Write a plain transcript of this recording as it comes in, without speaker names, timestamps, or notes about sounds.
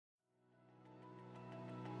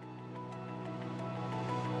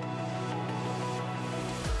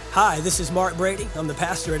Hi, this is Mark Brady. I'm the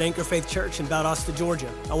pastor at Anchor Faith Church in Valdosta,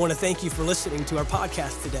 Georgia. I want to thank you for listening to our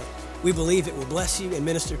podcast today. We believe it will bless you and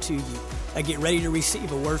minister to you. Now get ready to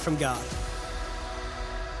receive a word from God.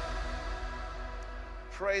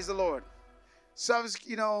 Praise the Lord. So,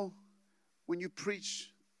 when you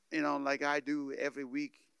preach, like I do every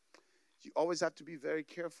week, you always have to be very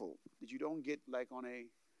careful that you don't get like on a,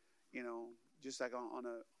 just like on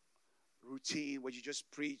a routine where you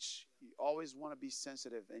just preach. You always want to be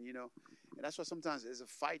sensitive, and that's why sometimes it's a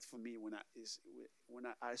fight for me when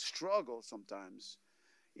I struggle sometimes,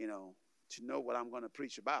 to know what I'm going to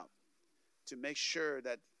preach about, to make sure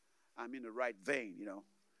that I'm in the right vein.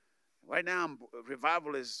 Right now,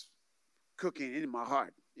 revival is cooking in my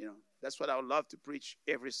heart. That's what I would love to preach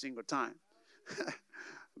every single time.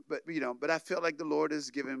 But I feel like the Lord has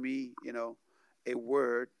given me, a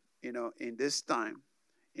word, in this time,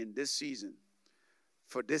 in this season,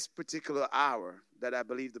 for this particular hour that I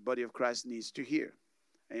believe the body of Christ needs to hear.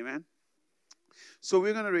 Amen. So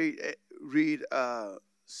we're going to read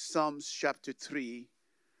Psalms chapter 3.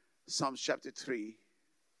 Psalms chapter 3.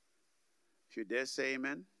 If you're there, say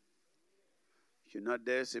amen. If you're not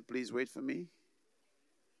there, say please wait for me.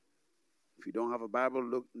 If you don't have a Bible,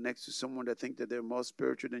 look next to someone that think that they're more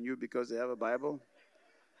spiritual than you because they have a Bible,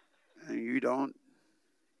 and you don't.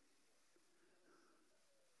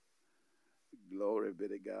 Glory be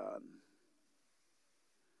to God.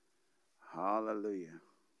 Hallelujah.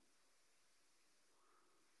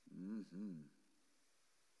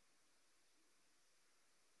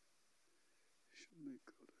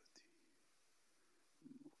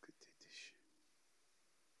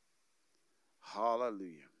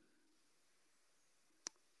 Hallelujah.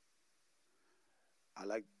 I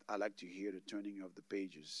like to hear the turning of the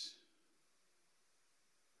pages.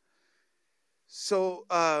 So,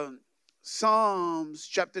 Psalms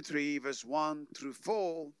chapter 3, verse 1 through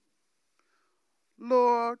 4.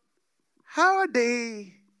 Lord, how are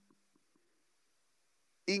they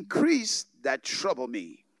increased that trouble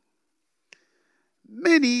me?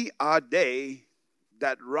 Many are they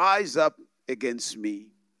that rise up against me.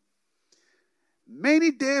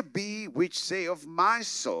 Many there be which say of my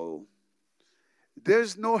soul,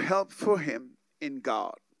 there's no help for him in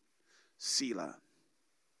God. Selah.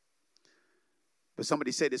 But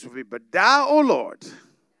somebody say this with me. But thou, O Lord,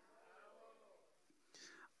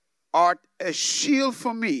 art a shield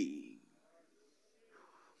for me,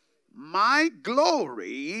 my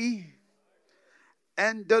glory,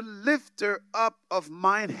 and the lifter up of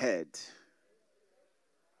mine head.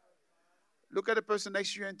 Look at the person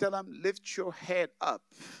next to you and tell them, lift your head up.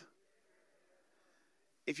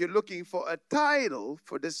 If you're looking for a title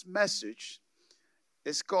for this message,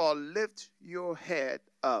 it's called Lift Your Head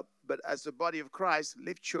Up. But as the body of Christ,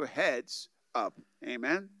 lift your heads up.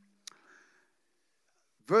 Amen.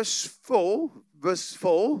 Verse 4,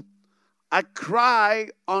 I cry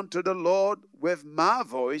unto the Lord with my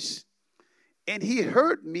voice, and he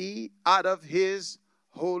heard me out of his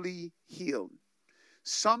holy hill.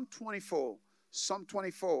 Psalm 24,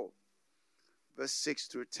 verse 6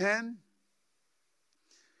 through 10.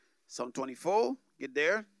 Psalm 24, get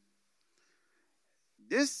there.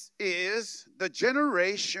 This is the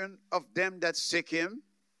generation of them that seek him,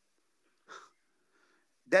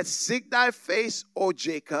 that seek thy face, O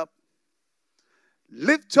Jacob.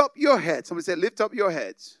 Lift up your heads. Somebody say, lift up your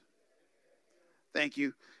heads. Thank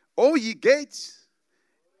you. O ye gates,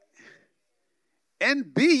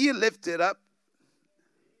 and be ye lifted up,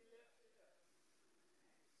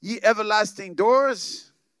 ye everlasting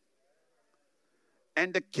doors,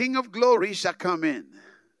 and the King of glory shall come in.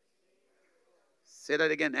 Say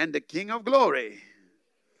that again. And the King of glory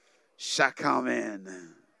shall come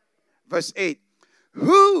in. Verse 8.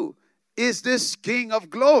 Who is this King of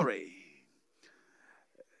glory?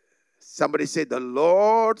 Somebody say, the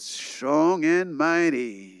Lord strong and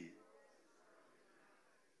mighty.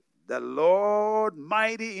 The Lord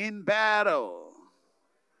mighty in battle.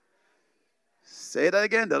 Say that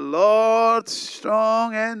again. The Lord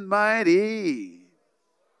strong and mighty.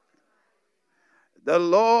 The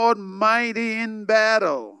Lord mighty in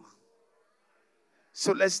battle.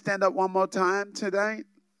 So let's stand up one more time tonight.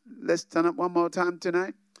 Let's stand up one more time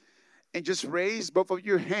tonight. And just raise both of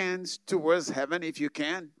your hands towards heaven if you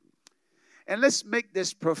can. And let's make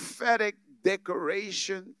this prophetic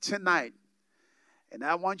declaration tonight. And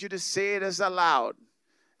I want you to say it as aloud.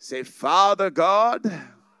 Say, Father God,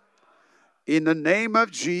 in the name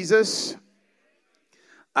of Jesus,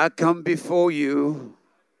 I come before you.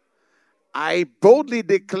 I boldly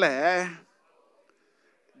declare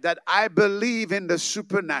that I believe in the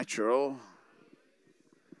supernatural.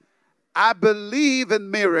 I believe in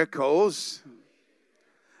miracles.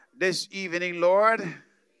 This evening, Lord,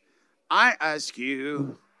 I ask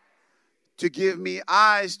you to give me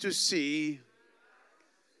eyes to see,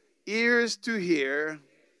 ears to hear,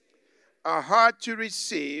 a heart to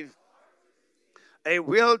receive, a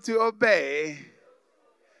will to obey,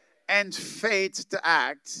 and faith to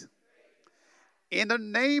act. In the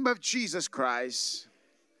name of Jesus Christ,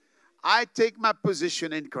 I take my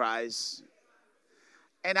position in Christ,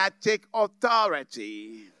 and I take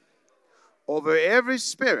authority over every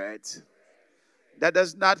spirit that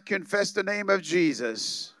does not confess the name of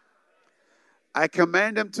Jesus. I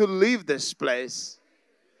command them to leave this place,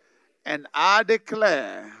 and I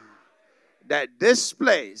declare that this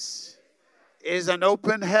place is an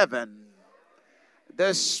open heaven.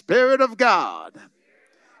 The Spirit of God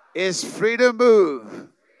is free to move.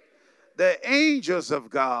 The angels of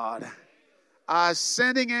God are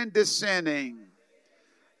ascending and descending.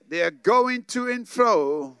 They are going to and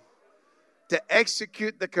fro to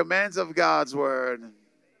execute the commands of God's word.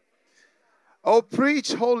 Oh,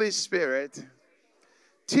 preach, Holy Spirit.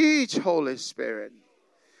 Teach, Holy Spirit.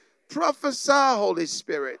 Prophesy, Holy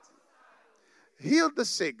Spirit. Heal the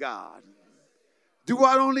sick, God. Do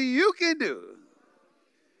what only you can do.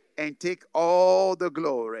 And take all the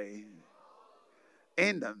glory.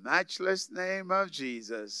 In the matchless name of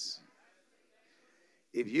Jesus.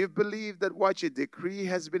 If you believe that what you decree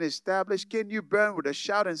has been established, can you burn with a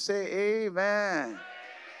shout and say amen?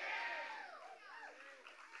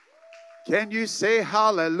 Can you say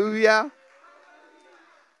hallelujah?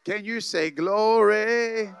 Can you say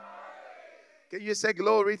glory? Can you say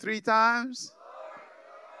glory 3 times?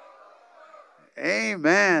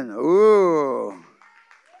 Amen. Ooh.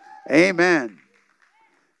 Amen.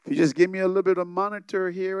 If you just give me a little bit of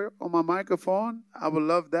monitor here on my microphone, I would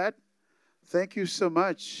love that. Thank you so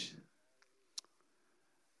much.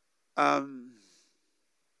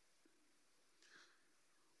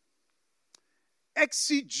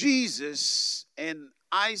 Exegesis and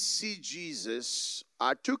eisegesis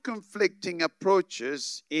are 2 conflicting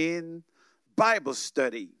approaches in Bible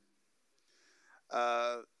study.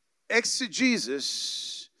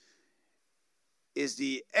 Exegesis is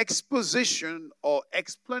the exposition or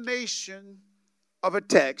explanation of a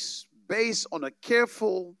text based on a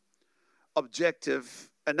careful, objective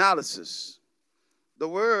analysis. The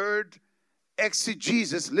word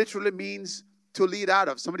exegesis literally means to lead out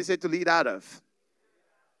of. Somebody say to lead out of.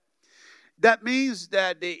 That means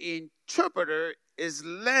that the interpreter is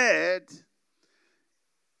led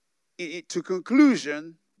to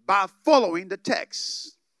conclusion by following the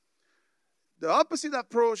text. The opposite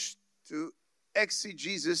approach to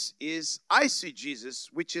exegesis is eisegesis,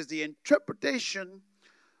 which is the interpretation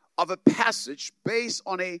of a passage based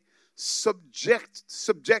on a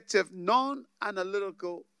subjective,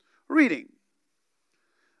 non-analytical reading.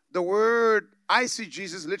 The word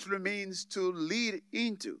eisegesis literally means to lead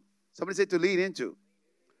into. Somebody say to lead into.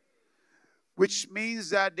 Which means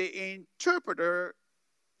that the interpreter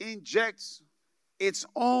injects his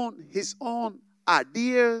own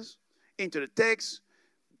ideas into the text,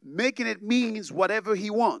 making it means whatever he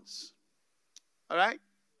wants. All right?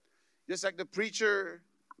 Just like the preacher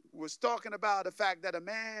was talking about the fact that a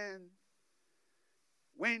man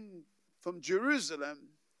went from Jerusalem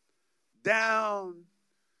down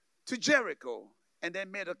to Jericho and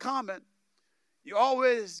then made a comment, you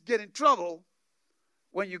always get in trouble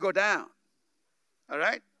when you go down. All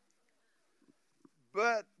right?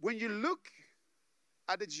 But when you look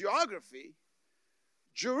at the geography,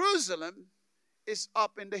 Jerusalem is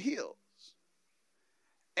up in the hills,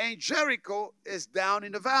 and Jericho is down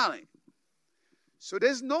in the valley. So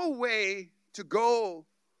there's no way to go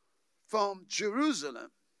from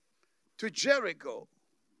Jerusalem to Jericho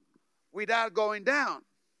without going down.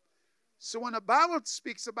 So when the Bible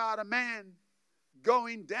speaks about a man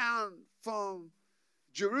going down from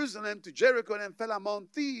Jerusalem to Jericho and fell among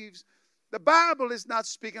thieves, the Bible is not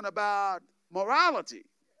speaking about morality.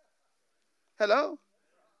 Hello?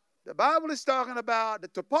 The Bible is talking about the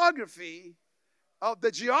topography of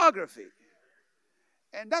the geography.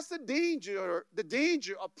 And that's the danger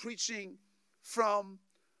of preaching from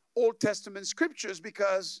Old Testament scriptures,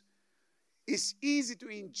 because it's easy to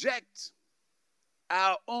inject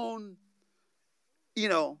our own,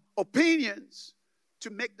 opinions to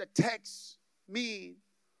make the text mean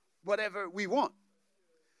whatever we want.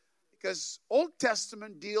 Because Old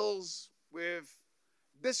Testament deals with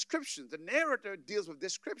description. The narrator deals with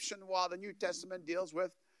description, while the New Testament deals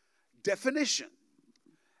with definition.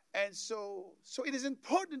 And so it is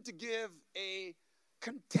important to give a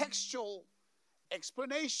contextual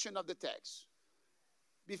explanation of the text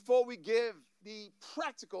before we give the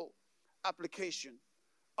practical application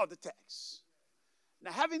of the text.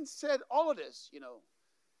 Now, having said all of this,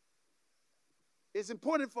 it's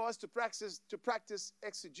important for us to practice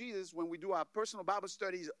exegesis when we do our personal Bible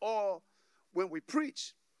studies or when we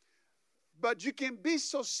preach. But you can be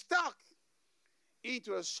so stuck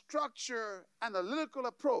into a structure, analytical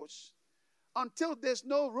approach until there's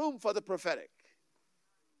no room for the prophetic.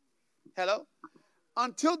 Hello?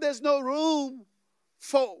 Until there's no room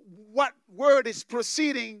for what word is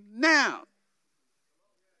proceeding now.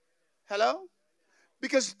 Hello?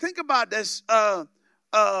 Because think about this. The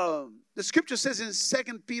scripture says in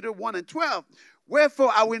 2 Peter 1:12,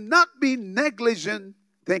 wherefore I will not be negligent.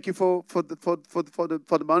 Thank you for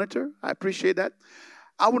the monitor. I appreciate that.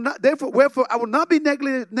 Wherefore I will not be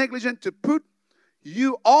negligent to put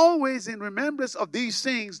you always in remembrance of these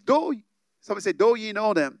things, though somebody say, though ye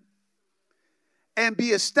know them, and be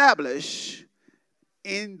established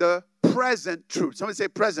in the present truth. Somebody say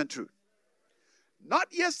present truth. Not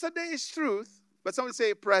yesterday's truth, but somebody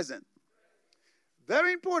say present.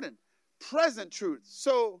 Very important. Present truth.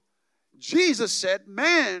 So Jesus said,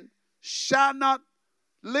 man shall not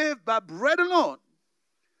live by bread alone,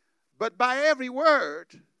 but by every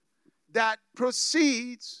word that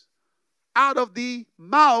proceeds out of the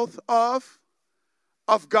mouth of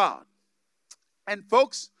God. And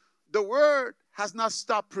folks, the word has not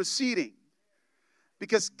stopped proceeding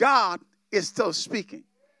because God is still speaking.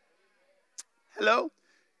 Hello?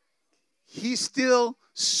 He's still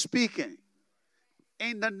speaking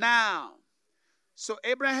in the now. So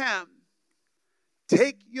Abraham,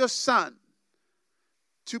 take your son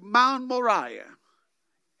to Mount Moriah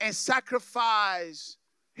and sacrifice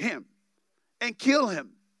him and kill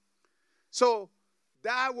him. So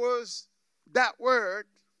that was that word.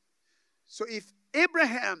 So if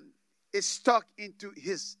Abraham is stuck into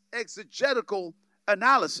his exegetical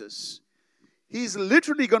analysis, he's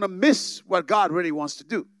literally going to miss what God really wants to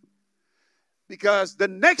do. Because the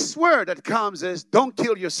next word that comes is, don't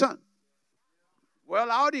kill your son. Well,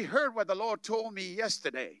 I already heard what the Lord told me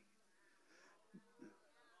yesterday.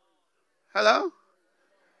 Hello?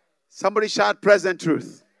 Somebody shout present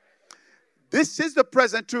truth. This is the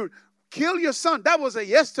present truth. Kill your son. That was a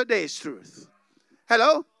yesterday's truth.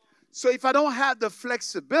 Hello? So if I don't have the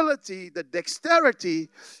flexibility, the dexterity,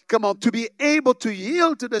 to be able to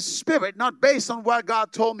yield to the Spirit, not based on what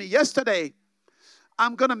God told me yesterday,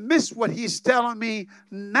 I'm going to miss what he's telling me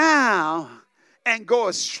now and go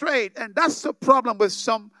straight. And that's the problem with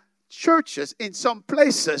some churches in some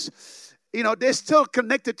places. They're still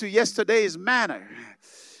connected to yesterday's manna,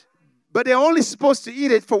 but they're only supposed to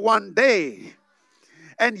eat it for one day.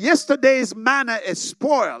 And yesterday's manna is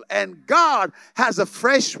spoiled. And God has a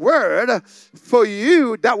fresh word for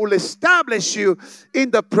you that will establish you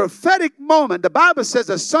in the prophetic moment. The Bible says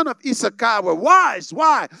the son of Issachar were wise.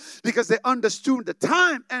 Why? Because they understood the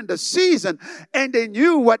time and the season. And they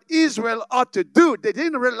knew what Israel ought to do. They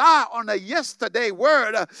didn't rely on a yesterday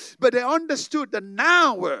word, but they understood the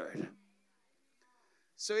now word.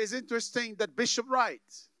 So it's interesting that Bishop Wright,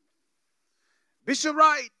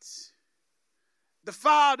 the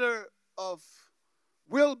father of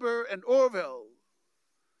Wilbur and Orville,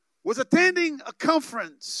 was attending a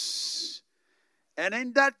conference. And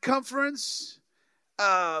in that conference,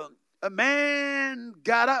 a man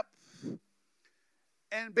got up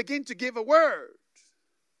and began to give a word.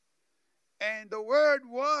 And the word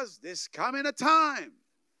was, there's coming a time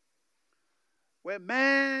where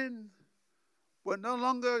man will no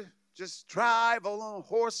longer just drive along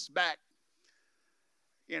horseback,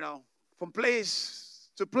 from place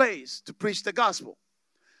to preach the gospel.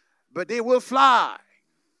 But they will fly.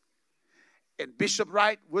 And Bishop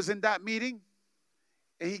Wright was in that meeting,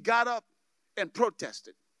 and he got up and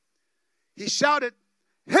protested. He shouted,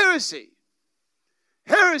 heresy,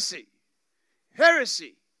 heresy,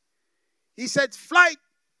 heresy. He said, flight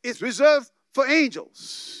is reserved for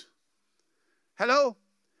angels. Hello?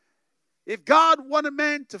 If God wanted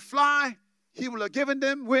man to fly, he would have given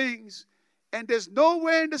them wings. And there's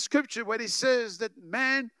nowhere in the scripture where he says that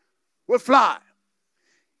man will fly.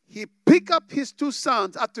 He picked up his two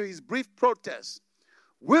sons after his brief protest,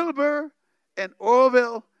 Wilbur and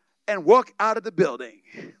Orville, and walked out of the building.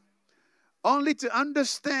 Only to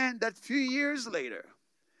understand that a few years later,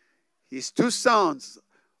 his two sons,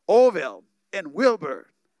 Orville and Wilbur,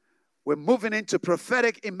 were moving into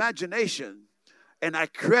prophetic imagination, and I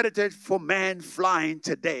credited for man flying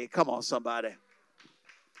today. Come on, somebody.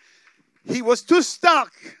 He was too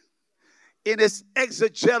stuck in his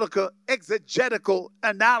exegetical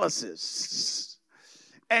analysis.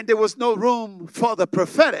 And there was no room for the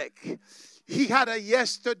prophetic. He had a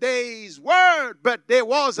yesterday's word, but there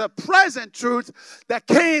was a present truth that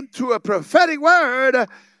came through a prophetic word.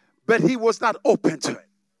 but he was not open to it.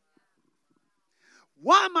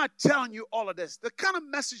 Why am I telling you all of this? The kind of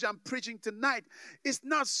message I'm preaching tonight is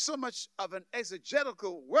not so much of an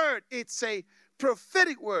exegetical word. It's a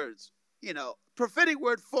prophetic words, prophetic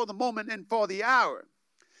word for the moment and for the hour.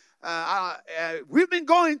 We've been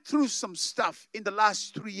going through some stuff in the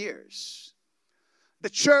last 3 years. The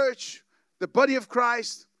church, the body of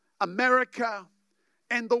Christ, America,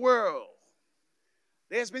 and the world.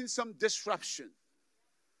 There's been some disruption.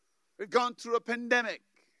 We've gone through a pandemic.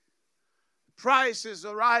 Prices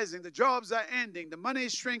are rising. The jobs are ending. The money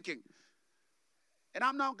is shrinking. And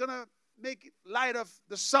I'm not going to make light of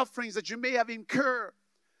the sufferings that you may have incurred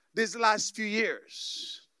these last few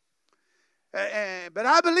years. But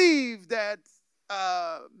I believe that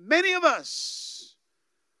many of us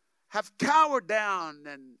have cowered down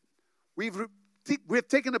and we've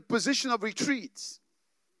taken a position of retreat.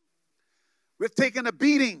 We've taken a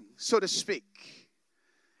beating, so to speak.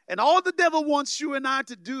 And all the devil wants you and I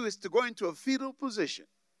to do is to go into a fetal position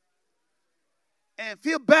and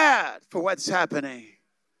feel bad for what's happening.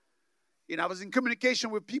 I was in communication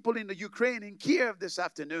with people in the Ukraine, in Kiev this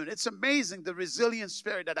afternoon. It's amazing the resilient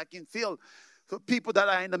spirit that I can feel for people that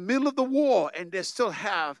are in the middle of the war and they still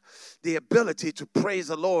have the ability to praise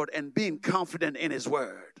the Lord and being confident in His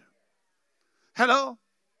word. Hello?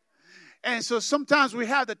 And so sometimes we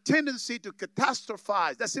have the tendency to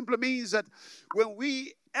catastrophize. That simply means that when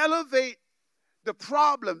we elevate the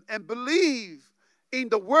problem and believe in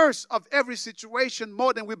the worst of every situation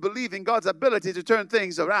more than we believe in God's ability to turn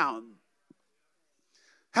things around.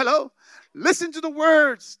 Hello? Listen to the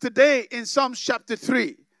words today in Psalms chapter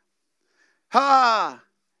 3.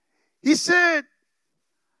 He said,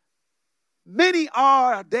 many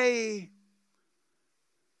are they,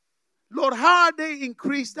 Lord, how are they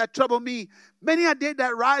increased that trouble me? Many are they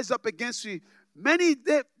that rise up against me. Many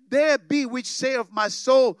there be which say of my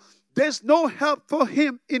soul, there's no help for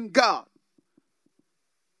him in God.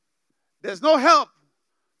 There's no help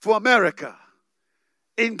for America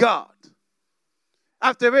in God.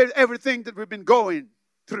 After everything that we've been going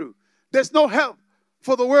through, there's no help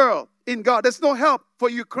for the world in God. There's no help for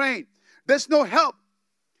Ukraine. There's no help.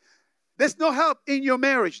 There's no help in your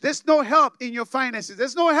marriage. There's no help in your finances.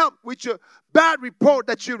 There's no help with your bad report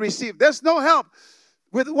that you receive. There's no help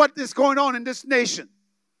with what is going on in this nation.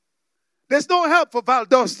 There's no help for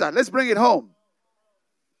Valdosta. Let's bring it home.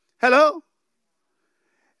 Hello?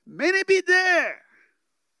 Many be there,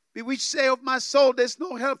 be which say of my soul, there's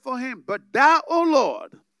no help for him. But thou, O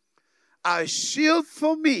Lord, are a shield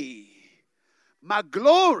for me, my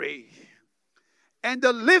glory, and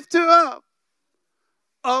the lifter up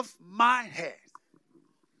of my head.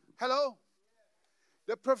 Hello?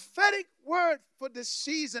 The prophetic word for this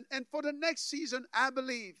season and for the next season, I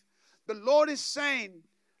believe, the Lord is saying,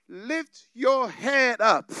 lift your head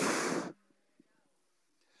up.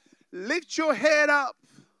 Lift your head up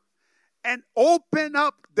and open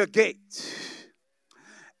up the gate.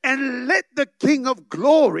 And let the King of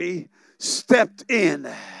Glory step in.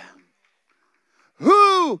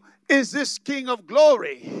 Who is this King of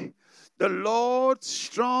Glory? The Lord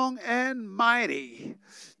strong and mighty.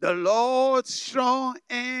 The Lord strong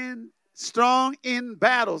in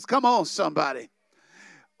battles. Come on, somebody.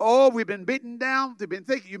 Oh, we've been beaten down. We've been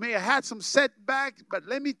thinking you may have had some setbacks, but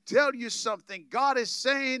let me tell you something. God is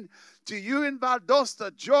saying to you in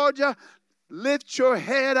Valdosta, Georgia, lift your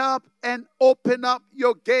head up and open up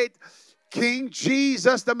your gate. King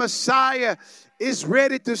Jesus, the Messiah, is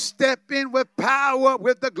ready to step in with power,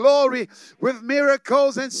 with the glory, with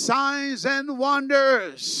miracles and signs and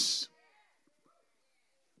wonders.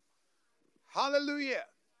 Hallelujah.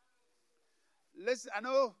 Listen, I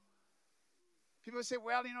know people say,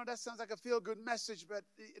 well, that sounds like a feel-good message, but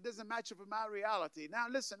it doesn't match up with my reality. Now,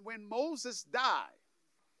 listen, when Moses died,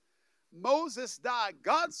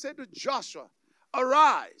 God said to Joshua,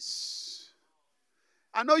 arise.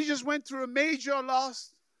 I know you just went through a major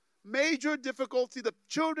loss, major difficulty. The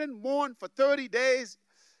children mourned for 30 days.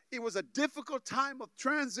 It was a difficult time of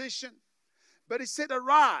transition. But he said,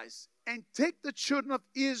 arise and take the children of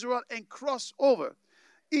Israel and cross over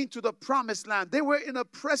into the promised land. They were in a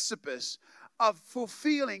precipice of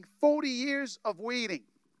fulfilling 40 years of waiting.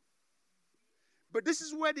 But this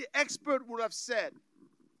is where the expert would have said,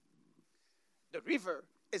 the river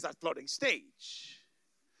is at flooding stage.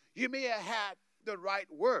 You may have had the right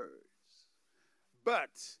words, but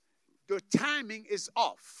the timing is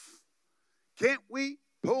off. Can't we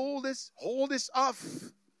hold this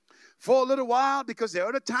off for a little while? Because there are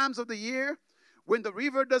other times of the year when the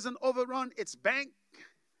river doesn't overrun its bank,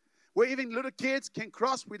 where even little kids can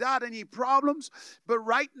cross without any problems. But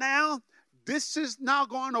right now, this is not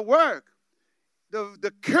going to work.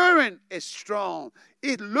 The current is strong.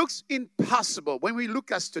 It looks impossible. When we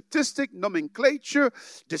look at statistic, nomenclature,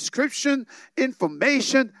 description,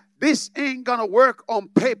 information, this ain't going to work on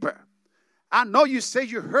paper. I know you say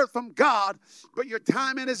you heard from God, but your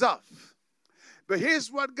timing is off. But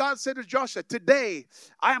here's what God said to Joshua. Today,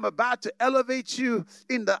 I am about to elevate you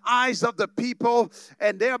in the eyes of the people,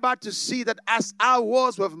 and they're about to see that as I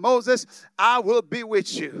was with Moses, I will be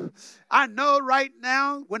with you. I know right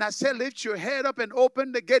now, when I say lift your head up and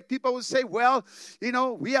open the gate, people will say, well,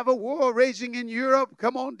 we have a war raging in Europe.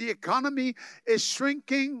 Come on, the economy is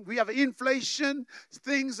shrinking. We have inflation.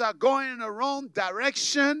 Things are going in the wrong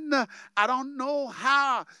direction. I don't know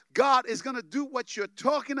how God is going to do what you're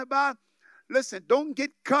talking about. Listen, don't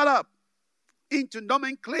get caught up into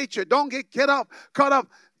nomenclature. Don't get caught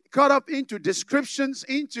up into descriptions,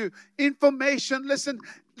 into information. Listen,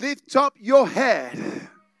 lift up your head.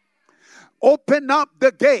 Open up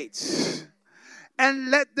the gates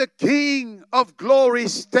and let the King of Glory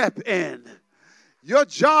step in. Your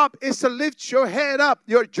job is to lift your head up.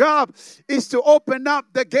 Your job is to open up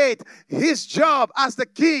the gate. His job as the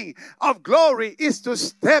King of Glory is to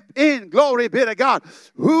step in. Glory be to God.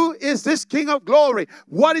 Who is this King of Glory?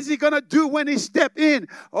 What is he going to do when he step in?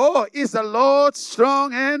 Oh, is the Lord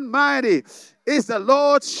strong and mighty? Is the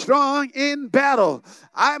Lord strong in battle?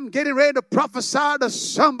 I'm getting ready to prophesy to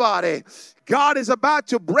somebody. God is about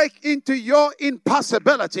to break into your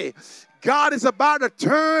impossibility. God is about to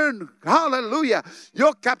turn, hallelujah,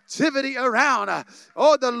 your captivity around.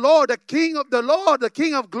 Oh, the Lord, the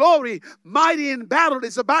King of Glory, mighty in battle,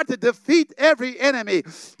 is about to defeat every enemy.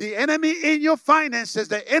 The enemy in your finances,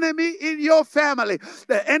 the enemy in your family,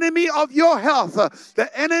 the enemy of your health, the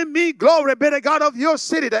enemy, glory be to God, of your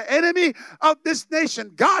city, the enemy of this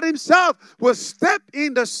nation. God himself will step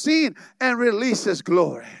in the scene and release his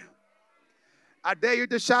glory. I dare you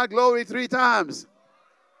to shout glory 3 times.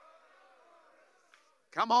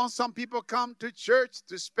 Come on, some people come to church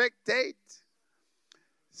to spectate.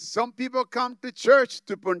 Some people come to church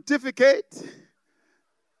to pontificate.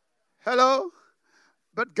 Hello?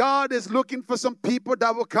 But God is looking for some people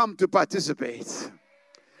that will come to participate.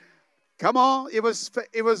 Come on, it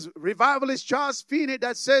was revivalist Charles Finney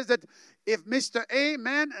that says that if Mr.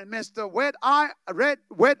 Amen and Mr. Wet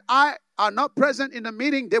Eye are not present in the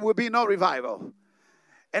meeting, there will be no revival.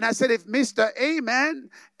 And I said, if Mr. Amen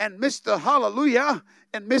and Mr. Hallelujah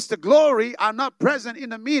and Mr. Glory are not present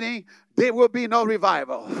in the meeting, there will be no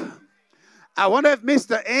revival. I wonder if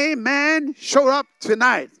Mr. Amen showed up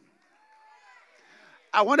tonight.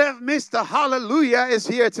 I wonder if Mr. Hallelujah is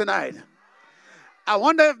here tonight. I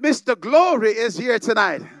wonder if Mr. Glory is here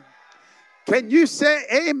tonight. Can you say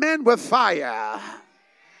amen with fire?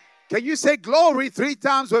 Can you say glory 3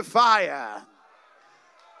 times with fire?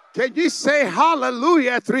 Can you say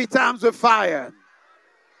hallelujah 3 times with fire?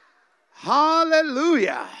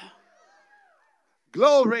 Hallelujah.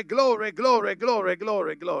 Glory, glory, glory, glory,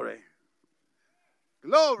 glory, glory.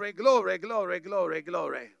 Glory, glory, glory, glory,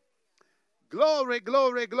 glory. Glory,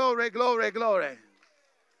 glory, glory, glory, glory.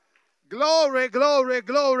 Glory, glory,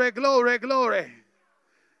 glory, glory, glory.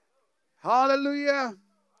 Hallelujah.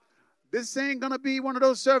 This ain't going to be one of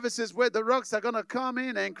those services where the rocks are going to come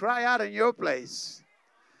in and cry out in your place.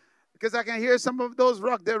 Because I can hear some of those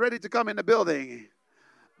rocks, they're ready to come in the building.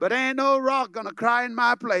 But ain't no rock going to cry in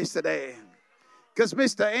my place today. Because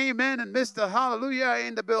Mr. Amen and Mr. Hallelujah are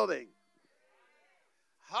in the building.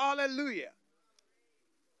 Hallelujah.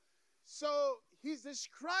 So he's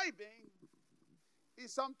describing in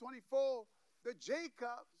Psalm 24 the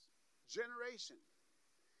Jacob's generation.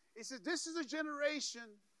 He says, this is a generation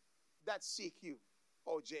that seek you,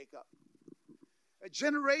 O Jacob. A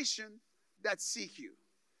generation that seek you.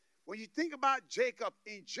 When you think about Jacob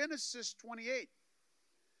in Genesis 28,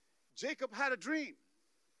 Jacob had a dream.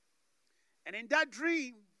 And in that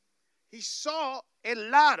dream, he saw a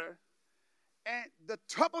ladder, and the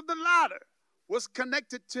top of the ladder was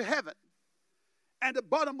connected to heaven, and the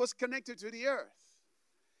bottom was connected to the earth.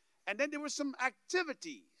 And then there were some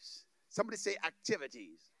activities. Somebody say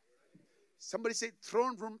activities. Somebody say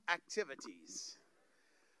throne room activities.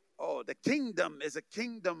 Oh, the kingdom is a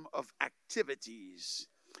kingdom of activities.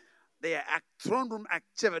 They are throne room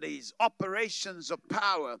activities, operations of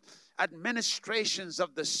power, administrations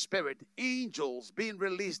of the Spirit, angels being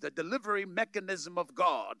released, the delivery mechanism of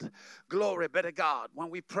God. Glory be to God when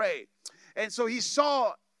we pray. And so he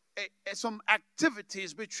saw some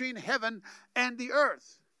activities between heaven and the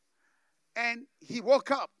earth. And he woke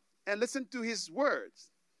up and listened to his words.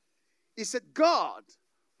 He said, God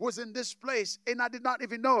was in this place and I did not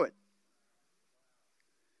even know it.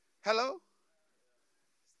 Hello?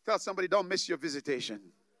 Tell somebody, don't miss your visitation.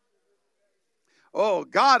 Oh,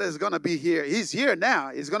 God is going to be here. He's here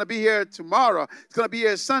now. He's going to be here tomorrow. He's going to be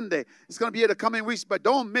here Sunday. He's going to be here the coming weeks, but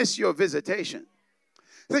don't miss your visitation.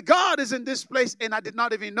 The God is in this place, and I did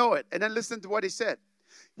not even know it. And then listen to what he said.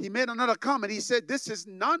 He made another comment. He said, this is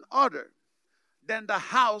none other than the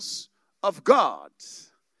house of God.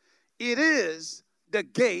 It is the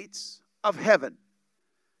gates of heaven.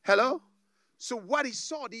 Hello? So what he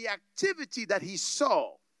saw, the activity that he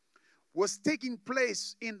saw was taking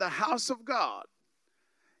place in the house of God.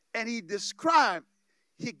 And he described,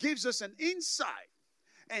 he gives us an insight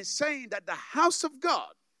and saying that the house of God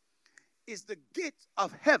is the gate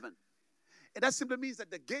of heaven. And that simply means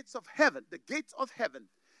that the gates of heaven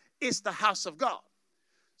is the house of God.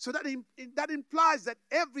 So that implies that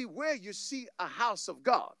everywhere you see a house of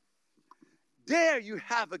God, there you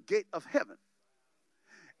have a gate of heaven.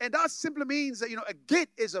 And that simply means that, a gate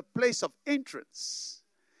is a place of entrance.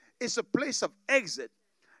 It's a place of exit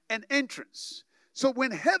and entrance. So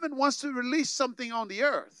when heaven wants to release something on the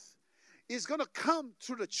earth, it's going to come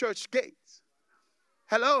through the church gate.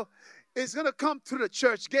 Hello? It's going to come through the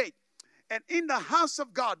church gate. And in the house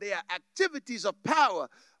of God, there are activities of power,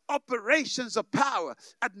 operations of power,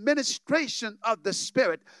 administration of the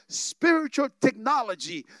Spirit, spiritual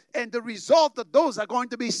technology, and the result of those are going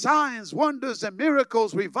to be signs, wonders, and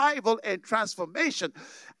miracles, revival, and transformation.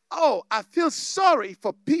 Oh, I feel sorry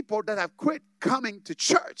for people that have quit coming to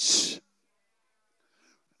church.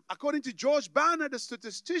 According to George Banner, the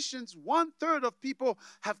statisticians, 1/3 of people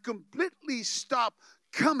have completely stopped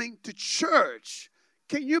coming to church.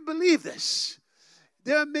 Can you believe this?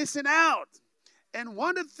 They're missing out. And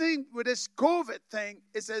one of the things with this COVID thing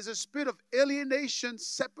is there's a spirit of alienation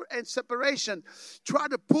and separation. Try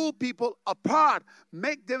to pull people apart,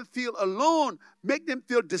 make them feel alone, make them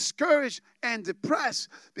feel discouraged and depressed,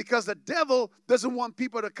 because the devil doesn't want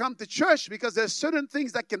people to come to church, because there's certain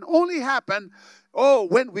things that can only happen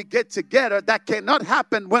when we get together, that cannot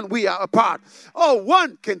happen when we are apart.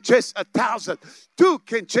 One can chase 1,000, two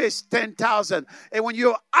can chase 10,000. And when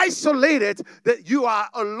you're isolated, that you are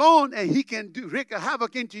alone, and he can wreak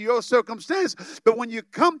havoc into your circumstance. But when you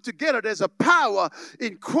come together, there's a power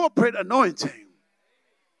in corporate anointing.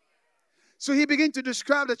 So he began to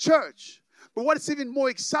describe the church. But what's even more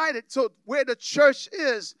exciting, so where the church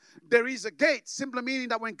is, there is a gate, simply meaning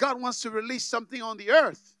that when God wants to release something on the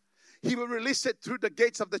earth, he will release it through the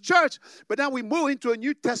gates of the church. But now we move into a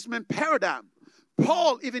New Testament paradigm.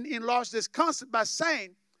 Paul even enlarged this concept by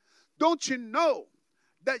saying, don't you know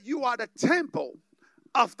that you are the temple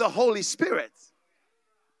of the Holy Spirit?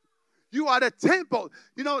 You are the temple.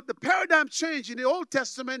 The paradigm changed in the Old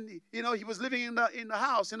Testament. He was living in the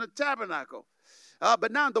house, in the tabernacle.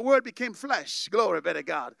 But now the word became flesh. Glory be to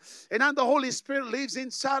God. And now the Holy Spirit lives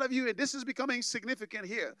inside of you. And this is becoming significant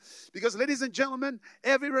here. Because, ladies and gentlemen,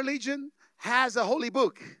 every religion has a holy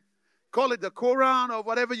book. Call it the Quran or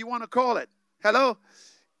whatever you want to call it. Hello?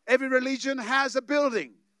 Every religion has a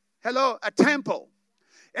building. Hello? A temple.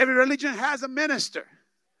 Every religion has a minister.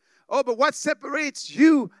 But what separates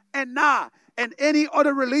you and I and any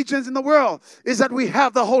other religions in the world is that we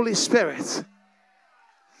have the Holy Spirit.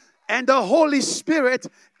 And the Holy Spirit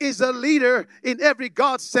is a leader in every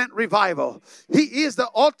God-sent revival. He is the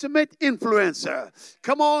ultimate influencer.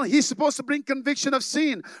 Come on, he's supposed to bring conviction of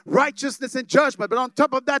sin, righteousness, and judgment. But on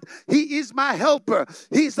top of that, he is my helper.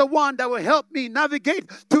 He's the one that will help me navigate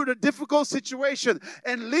through the difficult situation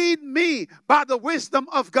and lead me by the wisdom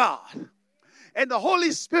of God. And the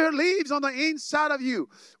Holy Spirit lives on the inside of you.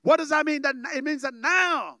 What does that mean? It means that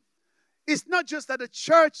now it's not just that the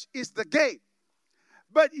church is the gate,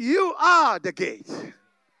 but you are the gate.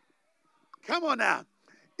 Come on now.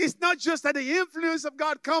 It's not just that the influence of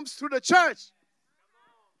God comes through the church,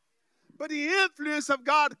 but the influence of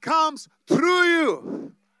God comes through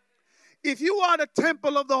you. If you are the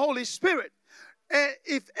temple of the Holy Spirit,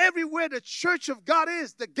 if everywhere the church of God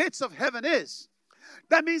is, the gates of heaven is,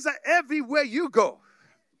 that means that everywhere you go,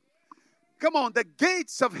 come on, the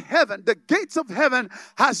gates of heaven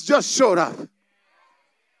has just showed up.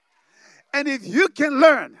 And if you can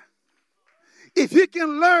learn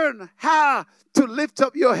how to lift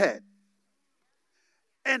up your head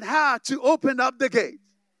and how to open up the gate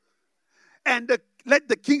and let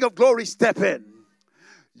the King of Glory step in,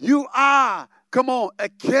 you are, come on, a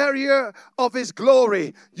carrier of His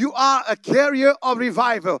glory. You are a carrier of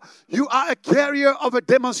revival. You are a carrier of a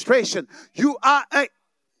demonstration. You are a...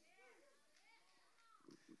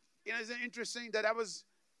 Isn't it interesting that I was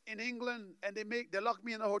in England and they locked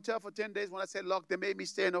me in a hotel for 10 days. When I say locked, they made me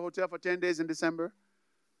stay in a hotel for 10 days in December.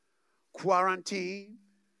 Quarantine.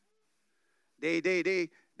 I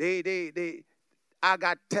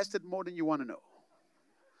got tested more than you want to know.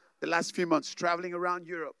 the last few months, traveling around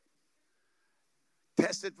Europe.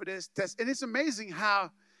 Tested for this, and it's amazing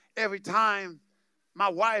how every time my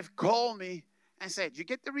wife called me and said, "Did you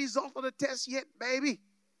get the result of the test yet, baby?"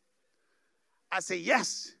 I said,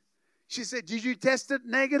 "Yes." She said, "Did you test it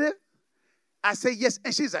negative?" I said, "Yes."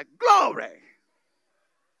 And she's like, "Glory."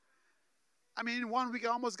 I mean, in 1 week, I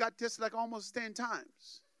almost got tested like almost 10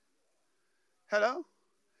 times. Hello?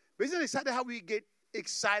 But isn't it exciting how we get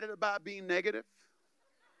excited about being negative?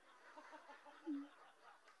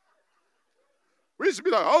 We used to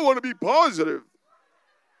be like, "I want to be positive."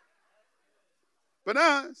 But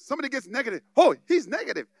now somebody gets negative. "Oh, he's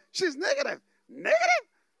negative. She's negative." Negative?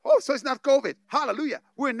 Oh, so it's not COVID. Hallelujah.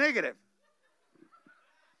 We're negative.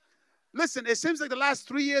 Listen, it seems like the last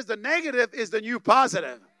 3 years, the negative is the new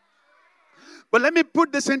positive. But let me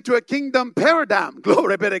put this into a kingdom paradigm.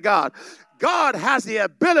 Glory be to God. God has the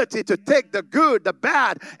ability to take the good, the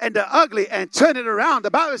bad, and the ugly and turn it around.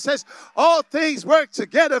 The Bible says all things work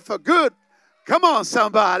together for good. Come on,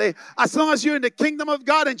 somebody. As long as you're in the kingdom of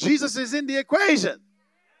God and Jesus is in the equation.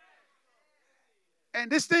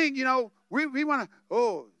 And this thing, we want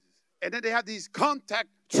to, and then they have these contact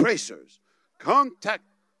tracers.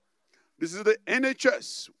 This is the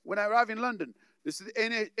NHS. When I arrive in London, this is the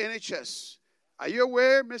NHS. Are you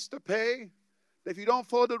aware, Mr. Pay, that if you don't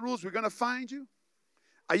follow the rules, we're going to find you?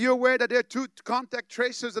 Are you aware that there are 2 contact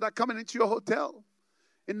tracers that are coming into your hotel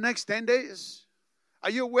in the next 10 days? Are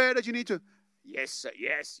you aware that you need to? Yes, sir.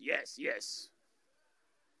 Yes.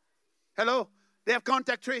 Hello? They have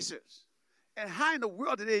contact tracers. And how in the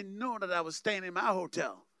world did they know that I was staying in my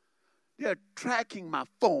hotel? They're tracking my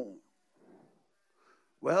phone.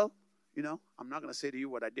 Well, I'm not going to say to you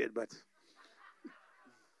what I did, but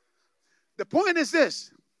the point is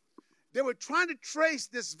this. They were trying to trace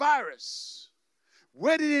this virus.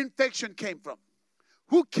 Where did the infection came from?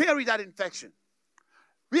 Who carried that infection?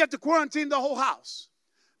 We have to quarantine the whole house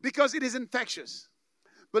because it is infectious.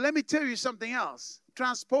 But let me tell you something else.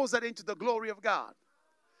 Transpose that into the glory of God.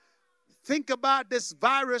 Think about this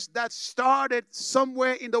virus that started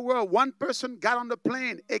somewhere in the world. One person got on the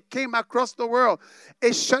plane. It came across the world.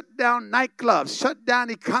 It shut down nightclubs, shut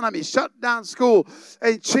down economy, shut down schools,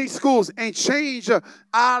 and changed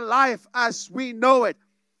our life as we know it.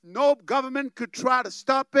 No government could try to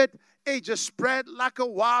stop it. It just spread like a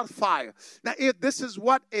wildfire. Now, if this is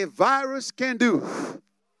what a virus can do,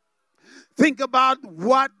 think about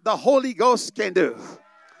what the Holy Ghost can do.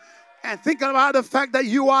 And think about the fact that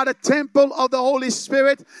you are the temple of the Holy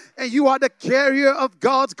Spirit and you are the carrier of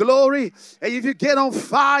God's glory. And if you get on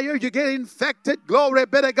fire, you get infected. Glory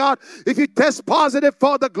be to God. If you test positive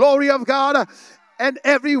for the glory of God, and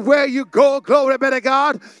everywhere you go, glory be to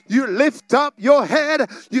God, you lift up your head,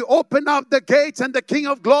 you open up the gates, and the King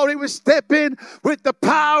of Glory will step in with the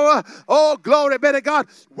power. Oh, glory be to God.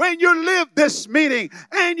 When you leave this meeting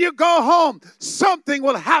and you go home, something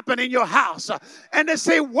will happen in your house. And they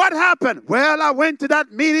say, "What happened?" "Well, I went to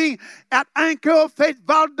that meeting at Anchor of Faith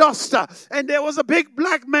Valdosta, and there was a big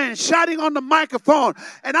black man shouting on the microphone,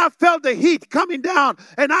 and I felt the heat coming down,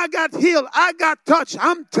 and I got healed. I got touched."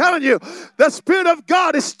 I'm telling you, the Spirit of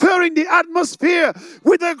God is stirring the atmosphere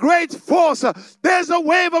with a great force. There's a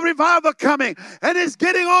wave of revival coming, and it's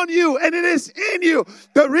getting on you, and it is in you.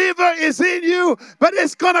 The river is in you, but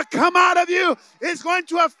it's going to come out of you. It's going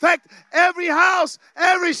to affect every house,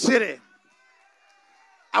 every city.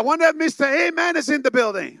 I wonder if Mr. Amen is in the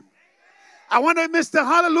building. I wonder if Mr.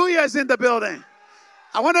 Hallelujah is in the building.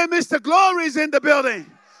 I wonder if Mr. Glory is in the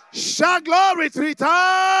building. Shout glory 3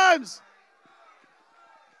 times.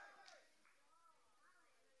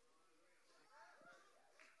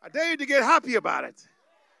 I dare you to get happy about it.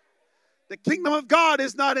 The kingdom of God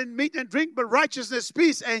is not in meat and drink, but righteousness,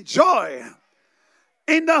 peace, and joy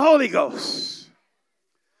in the Holy Ghost.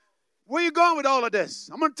 Where are you going with all of this?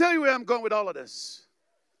 I'm going to tell you where I'm going with all of this.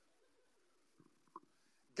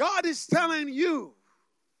 God is telling you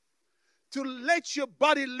to let your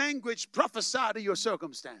body language prophesy to your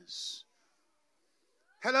circumstance.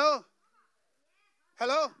 Hello?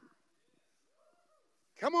 Hello?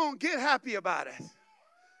 Come on, get happy about it.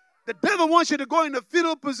 The devil wants you to go in a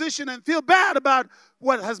fetal position and feel bad about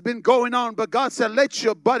what has been going on. But God said, let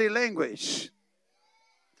your body language.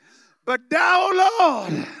 But thou,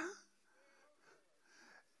 Lord,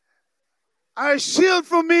 are a shield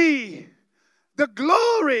for me, the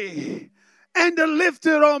glory and the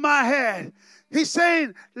lifter on my head. He's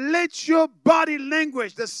saying, let your body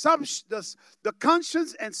language, the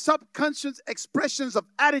conscious and subconscious expressions of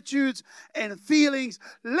attitudes and feelings,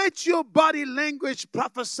 let your body language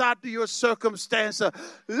prophesy to your circumstance.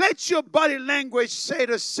 Let your body language say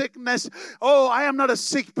to sickness, oh, I am not a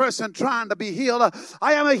sick person trying to be healed.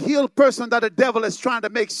 I am a healed person that the devil is trying to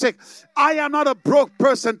make sick. I am not a broke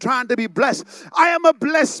person trying to be blessed. I am a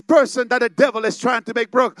blessed person that the devil is trying to make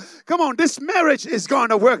broke. Come on, this marriage is going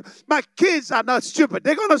to work. My kids are not stupid.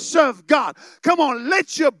 They're going to serve God. Come on,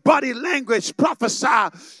 let your body language prophesy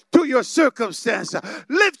to your circumstance.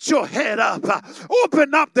 Lift your head up.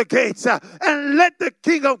 Open up the gates and let the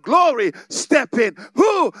King of Glory step in.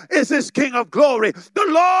 Who is this King of Glory? The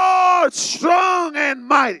Lord strong and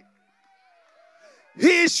mighty.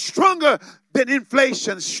 He is stronger than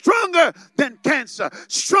inflation, stronger than cancer,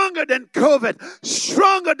 stronger than COVID,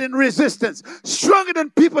 stronger than resistance, stronger than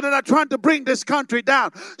people that are trying to bring this country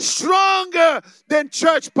down, stronger than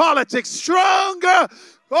church politics, stronger.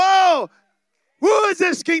 Oh, who is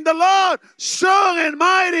this King? The Lord, strong and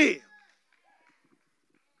mighty.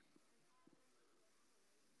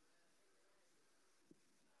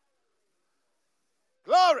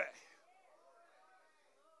 Glory.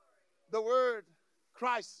 The word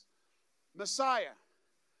Christ, Messiah,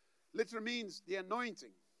 literally means the anointing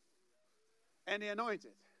and the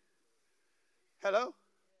anointed. Hello?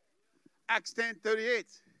 Acts 10:38.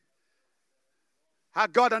 How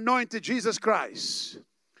God anointed Jesus Christ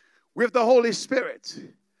with the Holy Spirit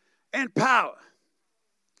and power.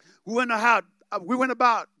 We went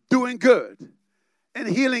about doing good and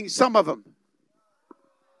healing some of them.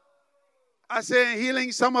 I say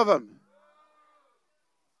healing some of them.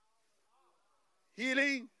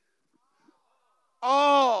 Healing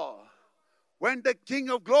all. When the King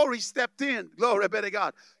of Glory stepped in, glory be to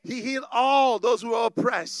God, he healed all those who were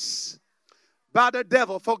oppressed by the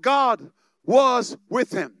devil, for God was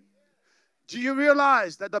with him. Do you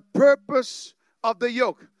realize that the purpose of the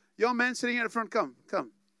yoke? Young man sitting here in the front, come.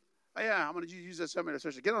 Oh, yeah, I'm going to use this sermon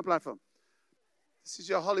illustration. Get on the platform. This is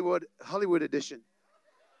your Hollywood edition.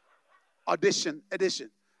 Edition.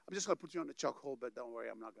 I'm just going to put you on the chokehold, but don't worry,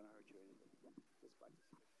 I'm not going to hurt you.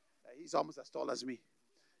 He's almost as tall as me.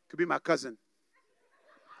 Could be my cousin.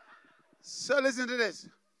 So listen to this.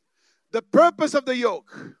 The purpose of the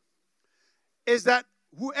yoke is that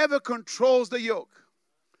whoever controls the yoke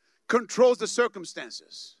controls the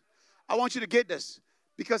circumstances. I want you to get this,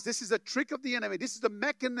 because this is a trick of the enemy. This is the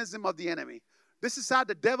mechanism of the enemy. This is how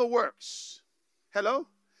the devil works. Hello?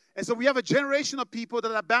 And so we have a generation of people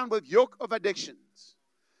that are bound with yoke of addictions.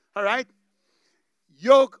 All right?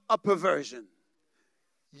 Yoke of perversion.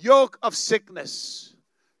 Yoke of sickness.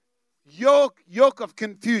 Yoke of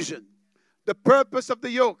confusion. The purpose of the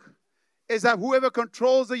yoke is that whoever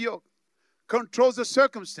controls the yoke controls the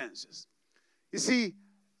circumstances. You see,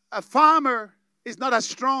 a farmer is not as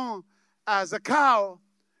strong as a cow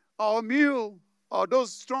or a mule or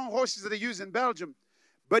those strong horses that they use in Belgium,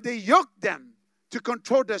 but they yoke them to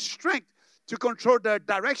control their strength, to control their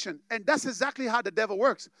direction. And that's exactly how the devil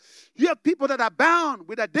works. You have people that are bound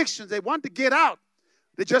with addictions. They want to get out.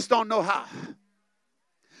 They just don't know how.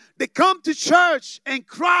 They come to church and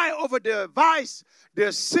cry over their vice,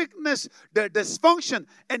 their sickness, their dysfunction,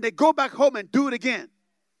 and they go back home and do it again.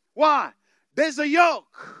 Why? There's a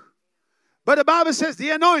yoke. But the Bible says the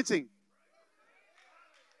anointing.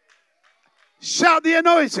 Shout the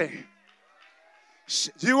anointing.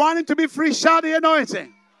 Do you want him to be free? Shout the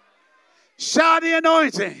anointing. Shout the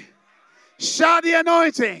anointing. Shout the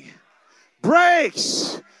anointing.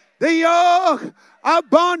 Breaks the yoke of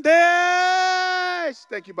bondage.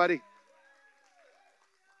 Thank you, buddy.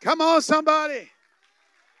 Come on, somebody.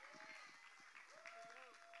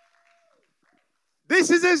 This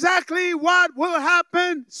is exactly what will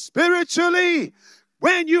happen spiritually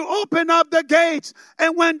when you open up the gates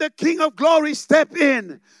and when the King of Glory step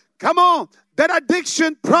in. Come on. That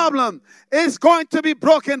addiction problem is going to be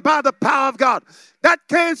broken by the power of God. That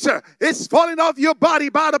cancer is falling off your body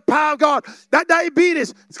by the power of God. That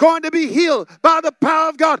diabetes is going to be healed by the power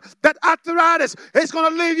of God. That arthritis is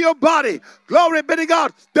going to leave your body. Glory be to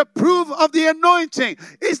God. The proof of the anointing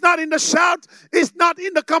is not in the shout. It's not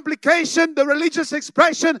in the complication, the religious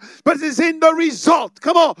expression, but it's in the result.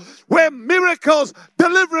 Come on. Where miracles,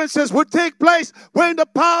 deliverances would take place when the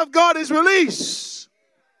power of God is released.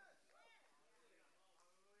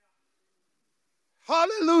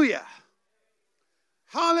 Hallelujah.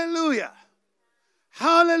 Hallelujah.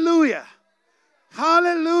 Hallelujah.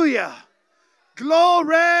 Hallelujah.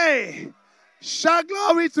 Glory. Shout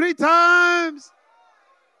glory 3 times.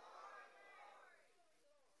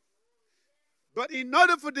 But in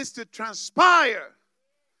order for this to transpire,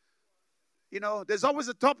 There's always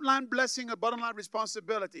a top line blessing, a bottom line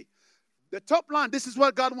responsibility. The top line, this is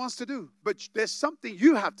what God wants to do. But there's something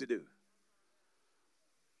you have to do.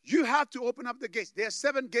 You have to open up the gates. There are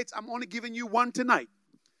 7 gates. I'm only giving you one tonight.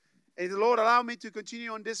 And if the Lord allow me to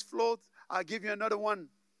continue on this flow, I'll give you another one.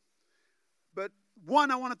 But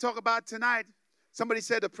one I want to talk about tonight, somebody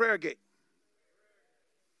said the prayer gate.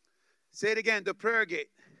 Say it again, the prayer gate.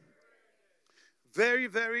 Very,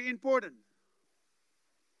 very important.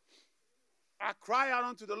 I cry out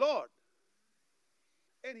unto the Lord,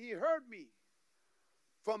 and he heard me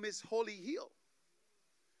from his holy hill.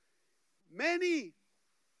 Many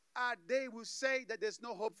are they who say that there's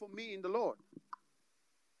no hope for me in the Lord.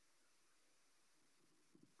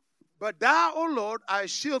 But thou, O Lord, art a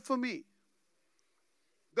shield for me,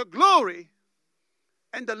 the glory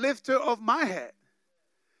and the lifter of my head.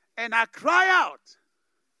 And I cry out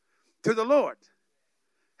to the Lord.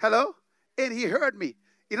 Hello? And he heard me.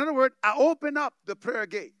 In other words, I open up the prayer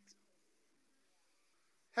gate.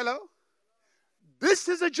 Hello? This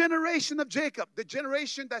is a generation of Jacob, the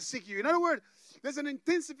generation that seek you. In other words, there's an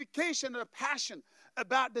intensification of passion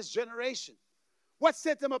about this generation. What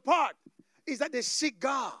set them apart is that they seek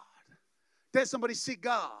God. Tell somebody, seek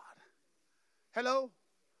God. Hello?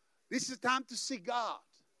 This is time to seek God.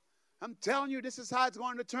 I'm telling you, this is how it's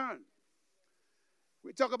going to turn.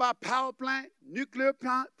 We talk about power plant, nuclear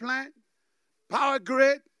plant, power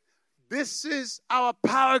grid. This is our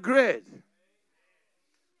power grid.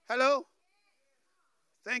 Hello?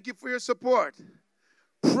 Thank you for your support.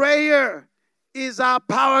 Prayer is our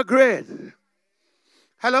power grid.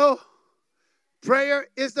 Hello? Prayer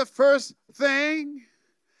is the first thing.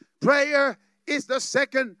 Prayer is the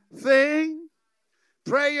second thing.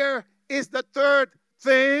 Prayer is the third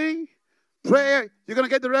thing. Prayer, you're going to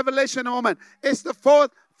get the revelation in a moment. It's the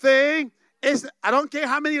fourth thing. I don't care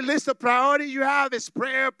how many lists of priority you have. It's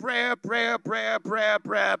prayer, prayer, prayer, prayer, prayer,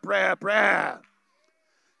 prayer, prayer, prayer.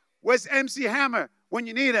 Where's MC Hammer when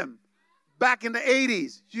you need him? Back in the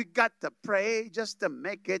 80s, you got to pray just to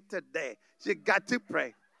make it today. You got to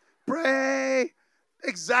pray. Pray.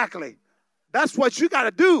 Exactly. That's what you got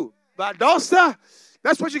to do, Valdosta.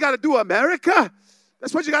 That's what you got to do, America.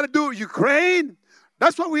 That's what you got to do, Ukraine.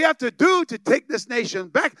 That's what we have to do to take this nation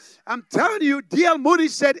back. I'm telling you, D.L. Moody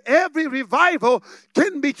said every revival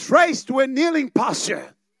can be traced to a kneeling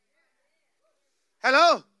posture.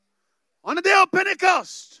 Hello? On the day of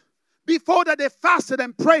Pentecost, before that they fasted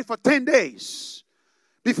and prayed for 10 days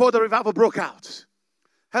before the revival broke out.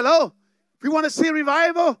 Hello? If we want to see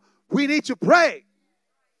revival, we need to pray.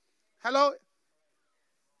 Hello?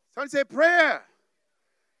 Someone say prayer.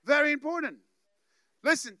 Very important.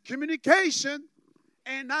 Listen, communication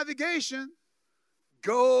and navigation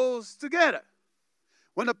goes together.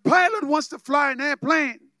 When a pilot wants to fly an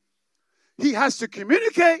airplane, he has to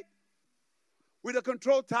communicate with a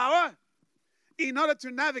control tower in order to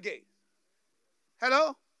navigate.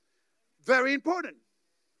 Hello? Very important.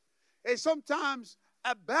 And sometimes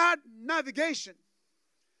a bad navigation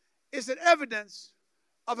is an evidence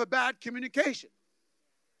of a bad communication.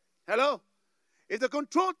 Hello? If the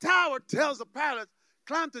control tower tells the pilot,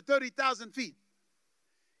 climb to 30,000 feet,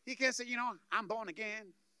 he can't say, I'm born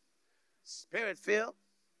again, Spirit-filled.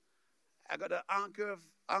 I got an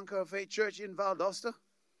Anchor of Faith Church in Valdosta.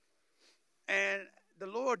 And the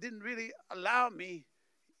Lord didn't really allow me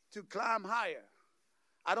to climb higher.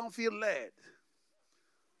 I don't feel led.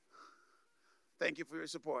 Thank you for your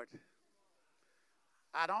support.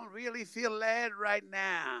 I don't really feel led right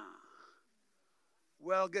now.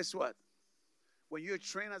 Well, guess what? When you're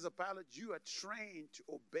trained as a pilot, you are trained to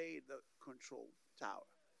obey the control tower.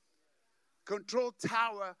 Control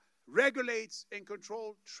tower regulates and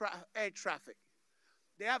controls air traffic.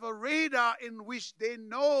 They have a radar in which they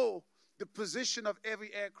know the position of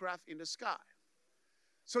every aircraft in the sky.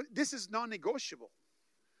 So this is non-negotiable.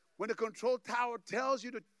 When the control tower tells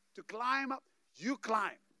you to climb up, you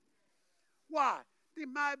climb. Why? There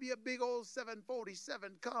might be a big old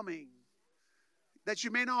 747 coming that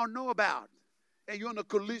you may not know about, and you're on a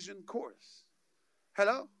collision course.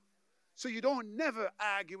 Hello? So you don't never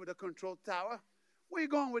argue with a control tower. Where are you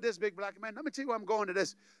going with this, big black man? Let me tell you where I'm going to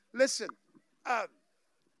this. Listen,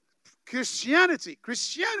 Christianity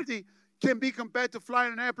can be compared to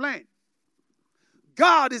flying an airplane.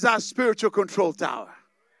 God is our spiritual control tower.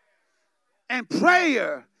 And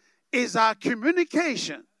prayer is our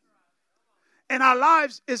communication. And our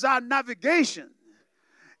lives is our navigation.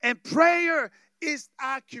 And prayer is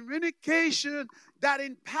our communication that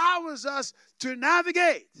empowers us to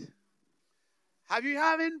navigate. Have you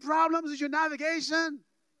having problems with your navigation?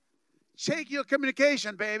 Check your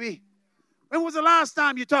communication, baby. When was the last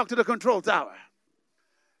time you talked to the control tower?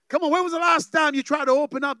 Come on, when was the last time you tried to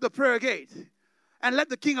open up the prayer gate and let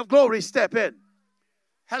the King of Glory step in?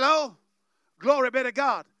 Hello? Glory be to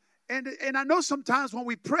God. And I know sometimes when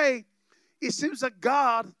we pray, it seems that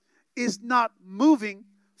God is not moving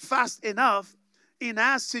fast enough in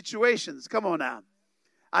our situations. Come on now.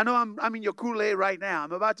 I know I'm in your Kool-Aid right now.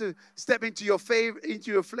 I'm about to step into your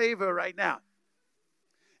flavor right now.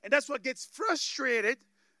 And that's what gets frustrated,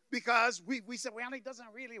 because we say, well, it doesn't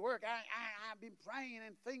really work. I've been praying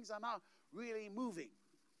and things are not really moving.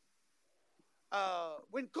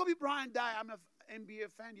 When Kobe Bryant died, I'm an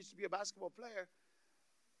NBA fan, used to be a basketball player.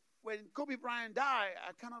 When Kobe Bryant died,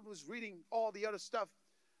 I kind of was reading all the other stuff,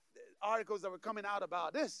 articles that were coming out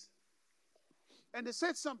about this. And they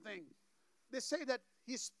said something. They say that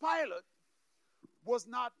his pilot was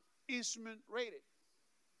not instrument rated,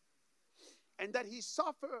 and that he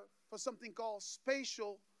suffered for something called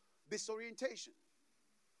spatial disorientation.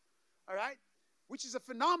 All right? Which is a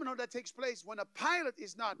phenomenon that takes place when a pilot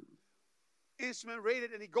is not instrument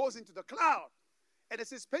rated and he goes into the cloud. And it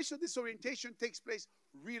says spatial disorientation takes place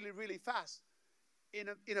really, really fast.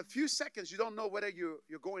 In a few seconds, you don't know whether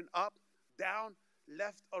you're going up, down,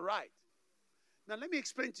 left, or right. Now, let me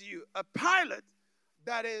explain to you. A pilot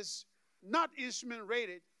that is not instrument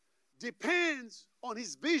rated depends on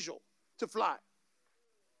his visual to fly.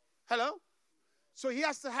 Hello? So he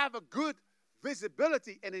has to have a good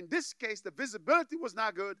visibility. And in this case, the visibility was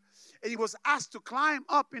not good. And he was asked to climb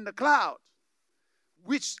up in the cloud,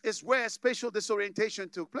 which is where spatial disorientation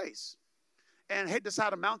took place. And hit the side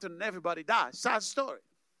of the mountain and everybody died. Sad story.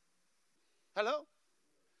 Hello?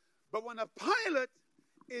 But when a pilot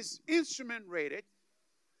is instrument rated,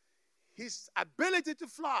 his ability to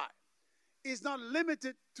fly is not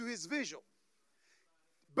limited to his visual,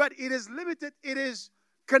 but it is limited, it is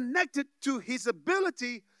connected to his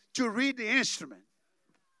ability to read the instrument.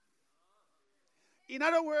 In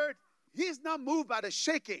other words, he's not moved by the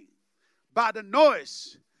shaking, by the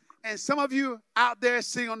noise. And some of you out there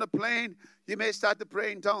sitting on the plane, you may start to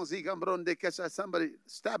pray in tongues. Somebody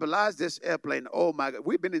stabilize this airplane. Oh my God.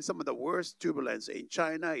 We've been in some of the worst turbulence in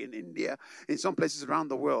China, in India, in some places around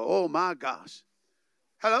the world. Oh my gosh.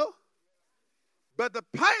 Hello? But the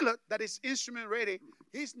pilot that is instrument ready,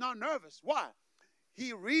 he's not nervous. Why?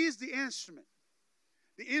 He reads the instrument.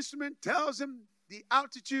 The instrument tells him the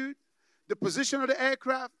altitude, the position of the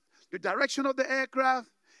aircraft, the direction of the aircraft,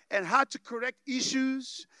 and how to correct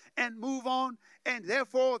issues and move on. And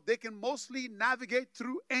therefore, they can mostly navigate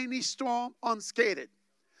through any storm unscathed.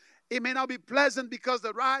 It may not be pleasant because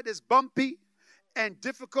the ride is bumpy and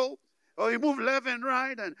difficult, or you move left and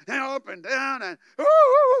right and up and down and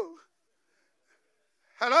ooh.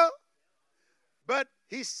 Hello? But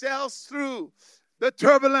he sails through the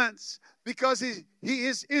turbulence because he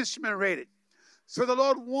is instrument rated. So the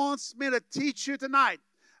Lord wants me to teach you tonight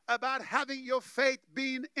about having your faith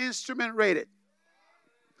being instrument rated.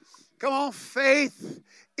 Come on, faith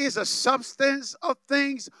is a substance of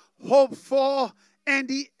things hoped for and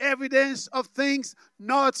the evidence of things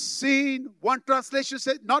not seen. One translation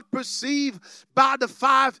said, not perceived by the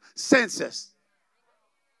five senses.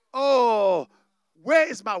 Oh, where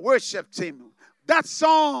is my worship team? That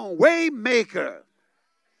song, Waymaker,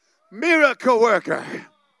 Miracle Worker,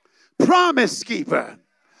 Promise Keeper,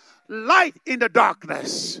 Light in the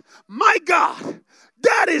darkness. My God,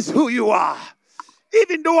 that is who you are.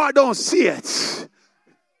 Even though I don't see it,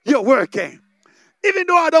 you're working. Even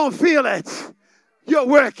though I don't feel it, you're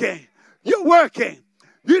working. You're working.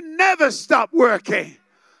 You never stop working.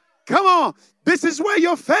 Come on. This is where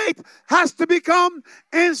your faith has to become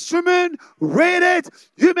instrument rated.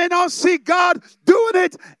 You may not see God doing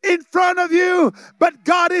it in front of you, but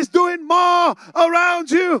God is doing more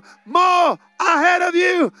around you, more ahead of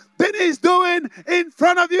you than He's doing in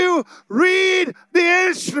front of you. Read the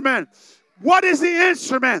instrument. What is the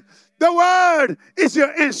instrument? The Word is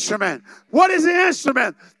your instrument. What is the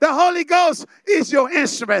instrument? The Holy Ghost is your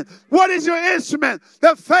instrument. What is your instrument?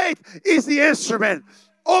 The faith is the instrument.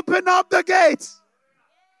 Open up the gates.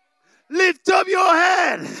 Lift up your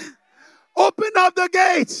head. Open up the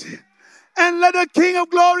gates and let the King of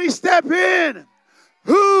Glory step in.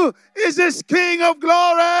 Who is this King of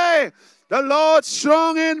Glory? The Lord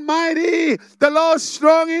strong and mighty. The Lord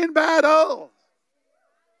strong in battle.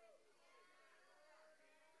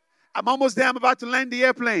 I'm almost there. I'm about to land the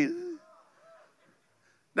airplane.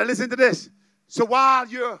 Now listen to this. So while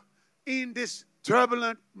you're in this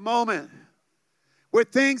turbulent moment, where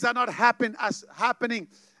things are not happening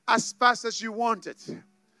as fast as you want it.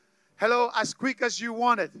 Hello, as quick as you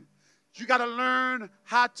want it. You got to learn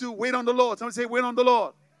how to wait on the Lord. Somebody say, wait on the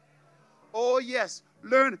Lord. Oh, yes.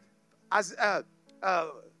 Learn as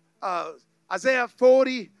Isaiah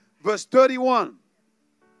 40, Verse 31.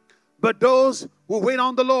 But those who wait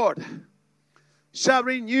on the Lord shall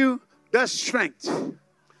renew their strength.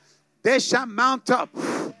 They shall mount up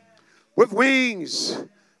with wings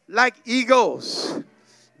like eagles.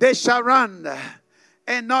 They shall run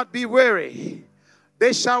and not be weary.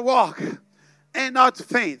 They shall walk and not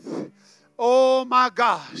faint. Oh my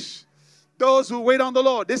gosh. Those who wait on the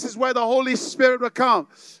Lord. This is where the Holy Spirit will come.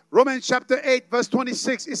 Romans chapter 8 verse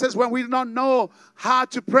 26. It says when we do not know how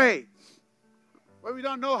to pray. When we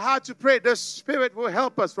don't know how to pray, the Spirit will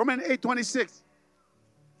help us. Romans 8:26.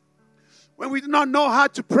 When we do not know how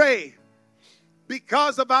to pray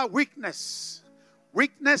because of our weakness.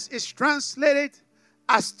 Weakness is translated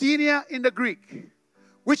asthenia in the Greek,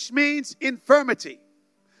 which means infirmity,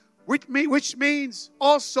 which means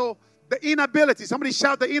also the inability. Somebody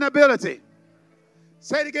shout the inability.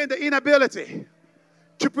 Say it again, the inability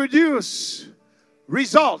to produce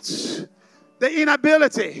results. The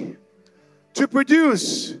inability to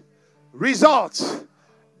produce results.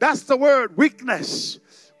 That's the word, weakness.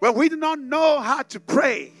 When we do not know how to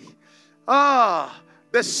pray, the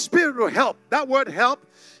Spirit will help. That word help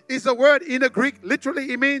is a word in the Greek.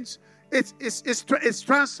 Literally, it means it's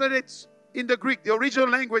translated in the Greek, the original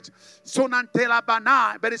language,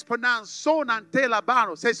 sonantelabana, but it's pronounced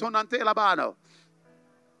sonantelabano. Say sonantelabano.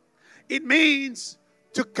 It means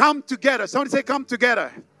to come together. Somebody say come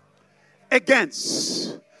together.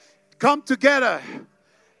 Against. Come together.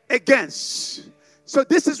 Against. So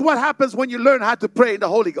this is what happens when you learn how to pray in the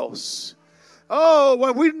Holy Ghost. Oh,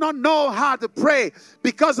 when we do not know how to pray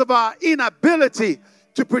because of our inability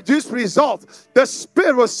to produce results, the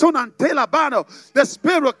Spirit will the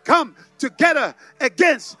Spirit will come together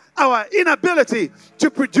against our inability to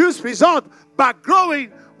produce results by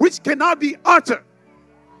growing, which cannot be uttered.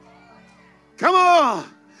 Come on.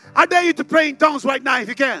 I dare you to pray in tongues right now if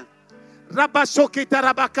you can. Come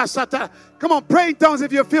on, pray in tongues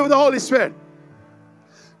if you're filled with the Holy Spirit.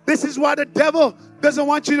 This is why the devil doesn't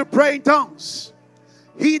want you to pray in tongues.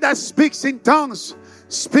 He that speaks in tongues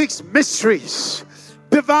speaks mysteries,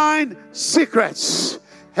 divine secrets.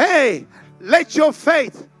 Hey, let your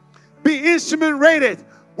faith be instrument rated.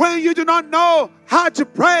 Whether you do not know how to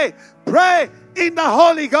pray, pray in the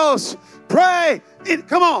Holy Ghost. Pray in,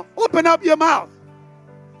 come on, open up your mouth.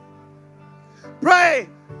 Pray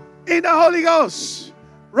in the Holy Ghost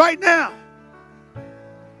right now.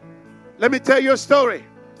 Let me tell you a story.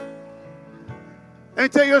 Let me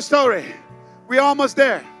tell you a story. We're almost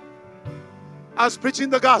there. I was preaching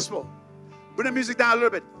the gospel. Bring the music down a little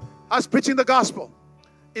bit. I was preaching the gospel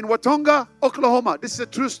in Watonga, Oklahoma. This is a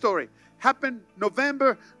true story. Happened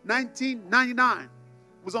November 1999. It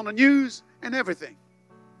was on the news and everything.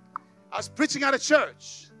 I was preaching at a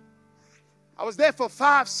church. I was there for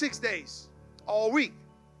 5-6 days, all week.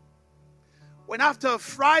 When after a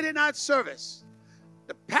Friday night service,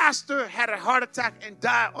 the pastor had a heart attack and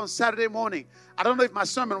died on Saturday morning. I don't know if my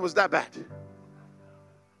sermon was that bad.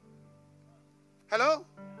 Hello?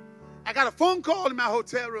 I got a phone call in my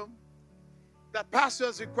hotel room. That pastor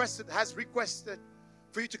has requested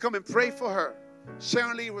for you to come and pray for her.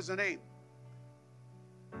 Sharon Lee was her name.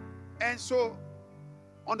 And so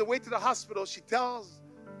on the way to the hospital, she tells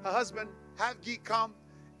her husband, have Guy come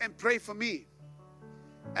and pray for me.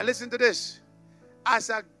 And listen to this. As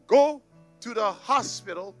I go to the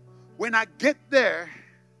hospital, when I get there,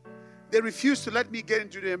 they refuse to let me get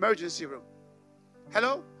into the emergency room.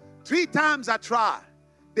 Hello? 3 times I tried.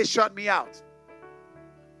 They shut me out.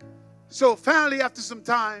 So finally, after some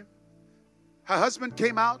time, her husband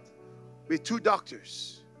came out with 2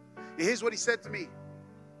 doctors. And here's what he said to me.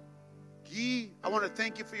 Guy, I want to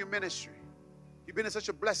thank you for your ministry. You've been such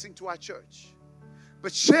a blessing to our church.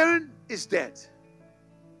 But Sharon is dead.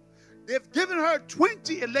 They've given her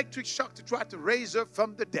 20 electric shocks to try to raise her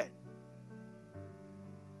from the dead.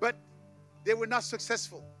 But they were not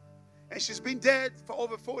successful. And she's been dead for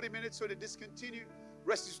over 40 minutes, so they discontinued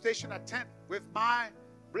resuscitation attempt with my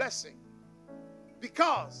blessing.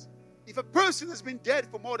 Because if a person has been dead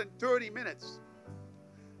for more than 30 minutes,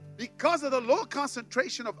 because of the low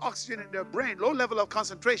concentration of oxygen in their brain, low level of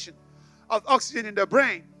concentration of oxygen in their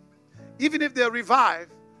brain, even if they're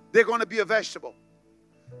revived, they're going to be a vegetable.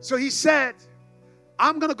 So he said,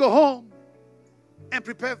 I'm going to go home and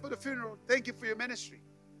prepare for the funeral. Thank you for your ministry.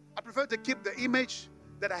 I prefer to keep the image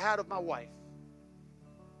that I had of my wife.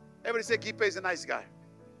 Everybody say Gipe is a nice guy.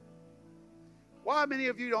 Why many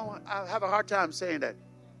of you don't have a hard time saying that?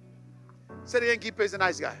 Say it again, Gipe is a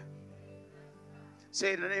nice guy.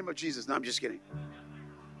 Say it in the name of Jesus. No, I'm just kidding.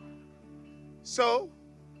 So,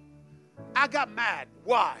 I got mad.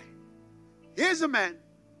 Why? Here's a man.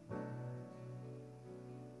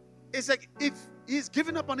 It's like if He's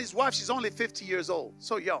given up on his wife. She's only 50 years old,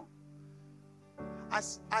 so young. I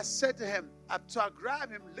said to him, so I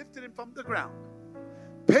grabbed him, lifted him from the ground,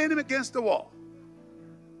 pinned him against the wall.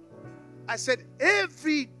 I said,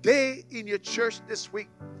 every day in your church this week,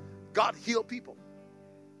 God heal people.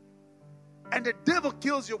 And the devil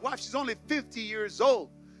kills your wife. She's only 50 years old.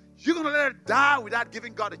 You're going to let her die without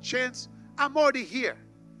giving God a chance? I'm already here.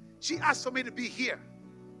 She asked for me to be here.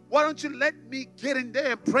 Why don't you let me get in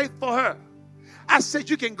there and pray for her? I said,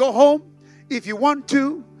 you can go home if you want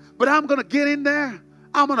to, but I'm going to get in there.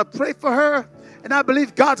 I'm going to pray for her. And I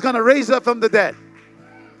believe God's going to raise her from the dead.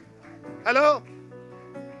 Hello?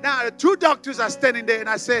 Now, the two doctors are standing there, and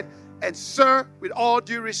I said, and sir, with all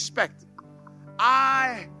due respect,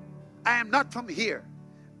 I am not from here.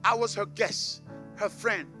 I was her guest, her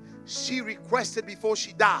friend. She requested before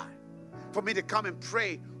she died for me to come and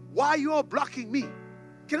pray. Why are you all blocking me?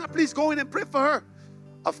 Can I please go in and pray for her?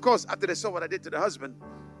 Of course, after they saw what I did to the husband,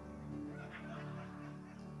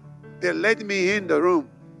 they led me in the room.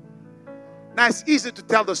 Now, it's easy to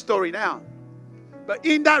tell the story now. But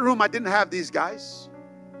in that room, I didn't have these guys.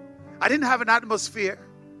 I didn't have an atmosphere.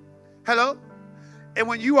 Hello? And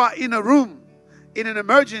when you are in a room, in an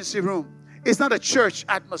emergency room, it's not a church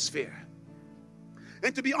atmosphere.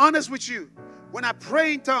 And to be honest with you, when I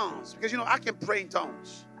pray in tongues, because I can pray in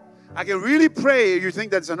tongues. I can really pray. You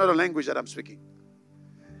think that's another language that I'm speaking.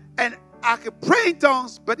 And I could pray in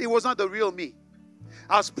tongues, but it was not the real me.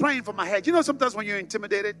 I was praying from my head. Sometimes when you're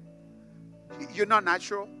intimidated, you're not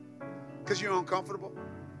natural because you're uncomfortable.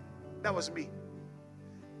 That was me.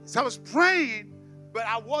 So I was praying, but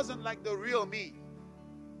I wasn't like the real me.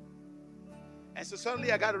 And so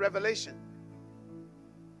suddenly I got a revelation.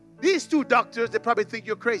 These two doctors, they probably think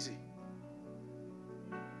you're crazy.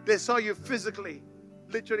 They saw you physically,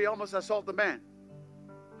 literally almost assault a man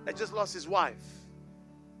that just lost his wife.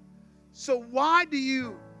 So why do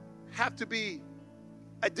you have to be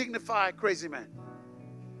a dignified crazy man?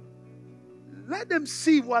 Let them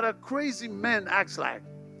see what a crazy man acts like.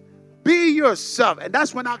 Be yourself. And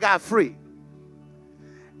that's when I got free.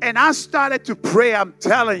 And I started to pray. I'm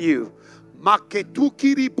telling you.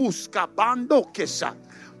 Maketukiri buska bando kesa.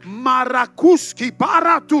 Marakuski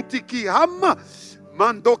paratutiki hamma.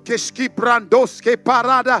 Mandokeski brandoske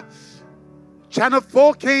parada. Channel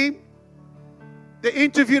 4 came. They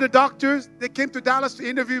interviewed the doctors. They came to Dallas to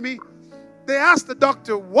interview me. They asked the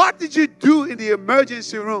doctor, what did you do in the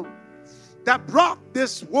emergency room that brought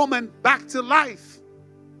this woman back to life?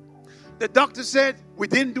 The doctor said, we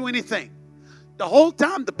didn't do anything. The whole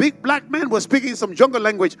time, the big black man was speaking some jungle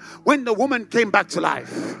language when the woman came back to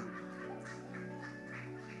life.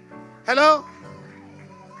 Hello?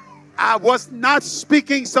 I was not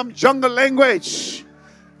speaking some jungle language.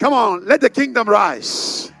 Come on, let the kingdom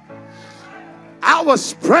rise. I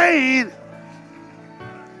was praying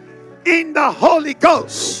in the Holy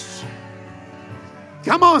Ghost.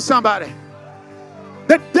 Come on, somebody.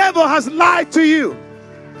 The devil has lied to you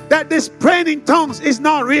that this praying in tongues is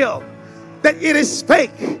not real, that it is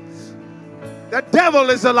fake. The devil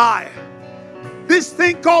is a liar. This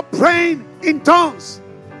thing called praying in tongues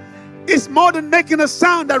is more than making a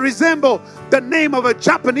sound that resembles the name of a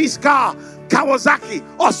Japanese car, Kawasaki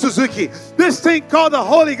or Suzuki. This thing called the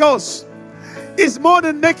Holy Ghost is more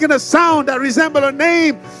than making a sound that resembles a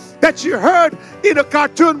name that you heard in a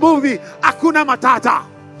cartoon movie, Hakuna Matata.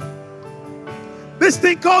 This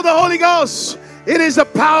thing called the Holy Ghost, it is the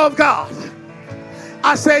power of God.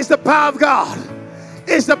 I say it's the power of God.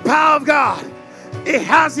 It's the power of God. It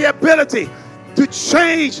has the ability to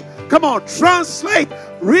change, come on, translate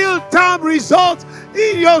real-time results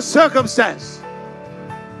in your circumstance.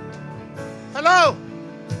 Hello?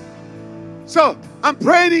 So, I'm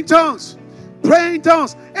praying in tongues,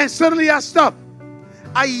 and suddenly I stopped.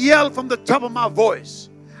 I yelled from the top of my voice.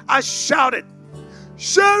 I shouted,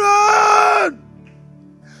 Sharon!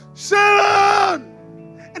 Sharon!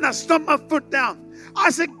 And I stumped my foot down. I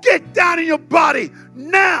said, get down in your body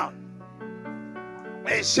now.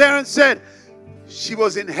 And Sharon said she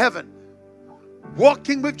was in heaven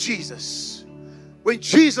walking with Jesus. When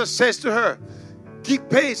Jesus says to her,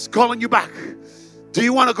 Gipe is calling you back. Do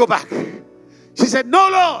you want to go back? She said, no,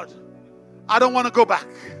 Lord, I don't want to go back.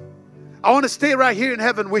 I want to stay right here in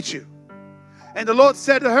heaven with you. And the Lord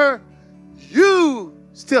said to her, you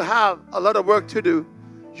still have a lot of work to do.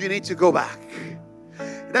 You need to go back.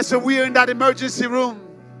 And that's when we were in that emergency room,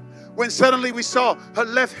 when suddenly we saw her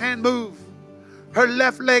left hand move, her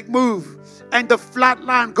left leg move, and the flat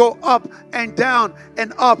line go up and down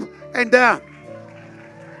and up and down.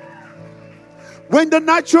 When the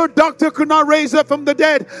natural doctor could not raise her from the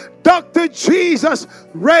dead, Dr. Jesus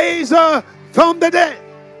raised her from the dead.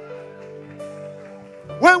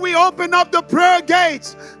 When we open up the prayer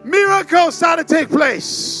gates, miracles start to take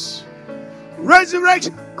place.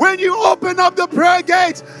 Resurrection. When you open up the prayer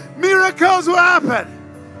gates, miracles will happen.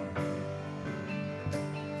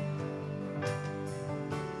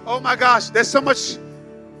 Oh my gosh, there's so much,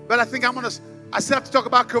 but I think I still have to talk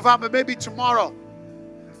about Kavan, but maybe tomorrow.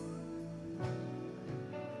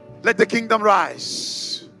 Let the kingdom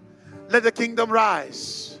rise. Let the kingdom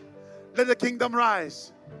rise. Let the kingdom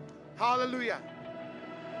rise. Hallelujah.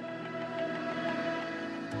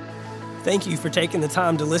 Thank you for taking the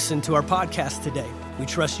time to listen to our podcast today. We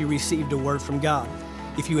trust you received a word from God.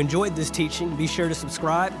 If you enjoyed this teaching, be sure to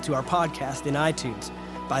subscribe to our podcast in iTunes.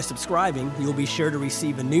 By subscribing, you'll be sure to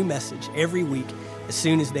receive a new message every week as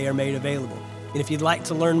soon as they are made available. And if you'd like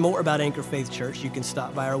to learn more about Anchor Faith Church, you can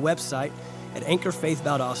stop by our website at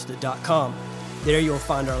anchorfaithvaldosta.com. There you'll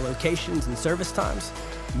find our locations and service times,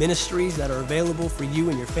 ministries that are available for you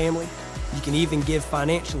and your family. You can even give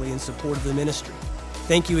financially in support of the ministry.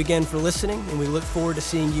 Thank you again for listening, and we look forward to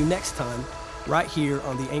seeing you next time right here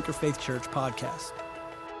on the Anchor Faith Church podcast.